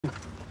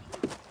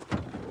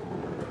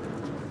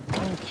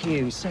Thank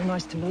you. So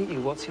nice to meet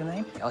you. What's your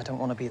name? I don't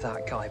want to be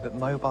that guy, but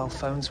mobile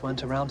phones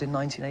weren't around in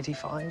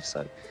 1985,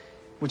 so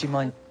would you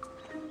mind...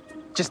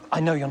 I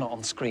know you're not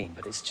on screen,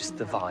 but it's just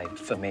the vibe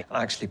for me.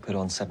 I actually put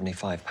on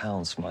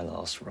 £75 for my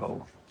last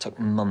role. Took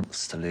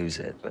months to lose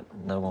it, but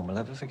no one will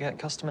ever forget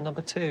customer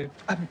number 2.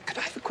 Could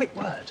I have a quick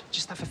word?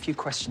 Just have a few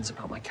questions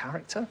about my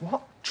character.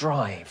 What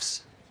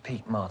drives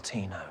Pete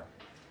Martino?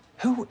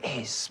 Who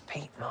is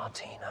Pete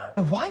Martino?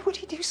 Why would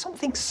he do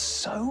something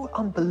so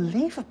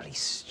unbelievably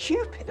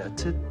stupid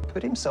to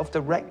put himself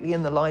directly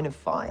in the line of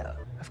fire?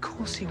 Of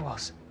course he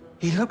was.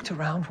 He looked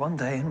around one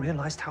day and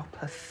realized how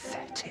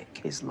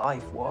pathetic his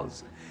life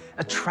was.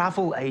 A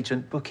travel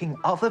agent booking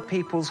other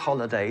people's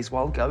holidays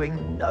while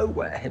going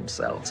nowhere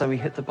himself. So he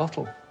hit the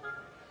bottle.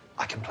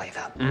 I can play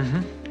that.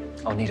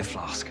 I'll need a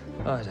flask.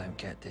 I don't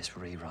get this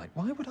rewrite.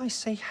 Why would I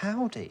say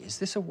howdy? Is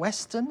this a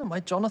Western? Am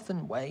I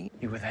Jonathan Wayne?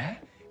 You were there?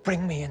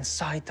 Bring me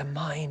inside the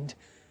mind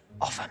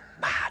of a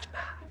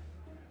madman.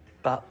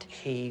 But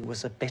he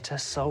was a bitter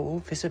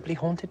soul, visibly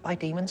haunted by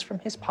demons from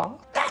his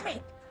past. Damn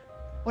it!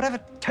 Whatever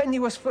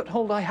tenuous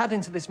foothold I had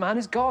into this man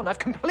is gone. I've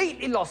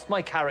completely lost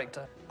my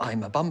character.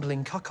 I'm a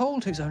bumbling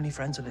cuckold whose only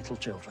friends are little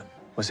children.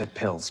 Was it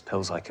pills?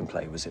 Pills I can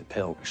play. Was it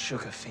pill? A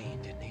sugar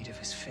fiend in need of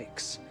his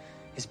fix.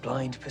 His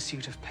blind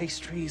pursuit of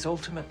pastries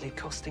ultimately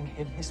costing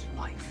him his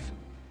life.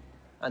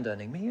 And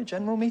earning me a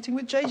general meeting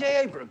with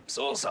J.J. Abrams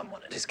or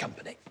someone at his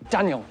company.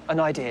 Daniel,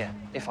 an idea,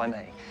 if I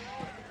may.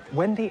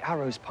 When the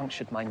arrows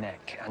punctured my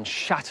neck and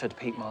shattered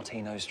Pete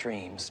Martino's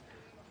dreams,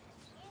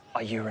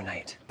 I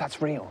urinate.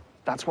 That's real.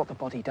 That's what the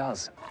body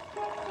does.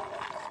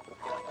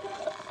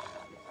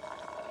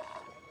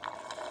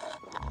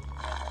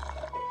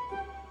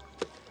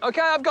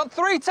 Okay, I've got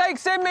 3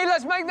 takes in me.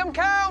 Let's make them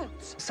count.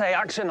 Say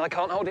action. I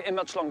can't hold it in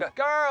much longer.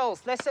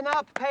 Girls, listen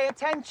up. Pay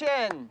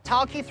attention.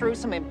 Talk you through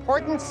some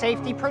important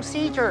safety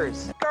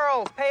procedures.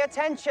 Girls, pay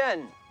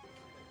attention.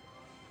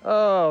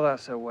 Oh,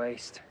 that's a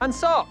waste. And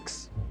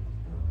socks.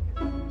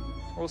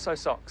 Also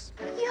socks.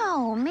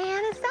 Yo,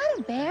 man, is that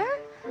a bear?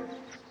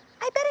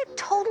 I bet it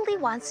totally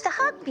wants to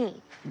hug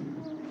me.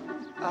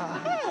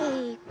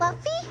 Hey,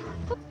 Fluffy?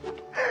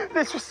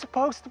 This was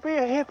supposed to be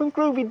a hip and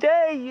groovy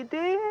day, you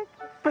dig?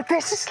 But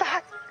this is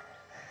like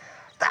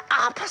the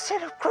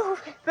opposite of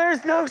groovy.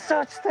 There's no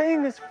such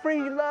thing as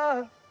free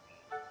love.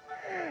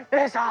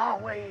 There's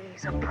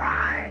always a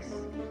price.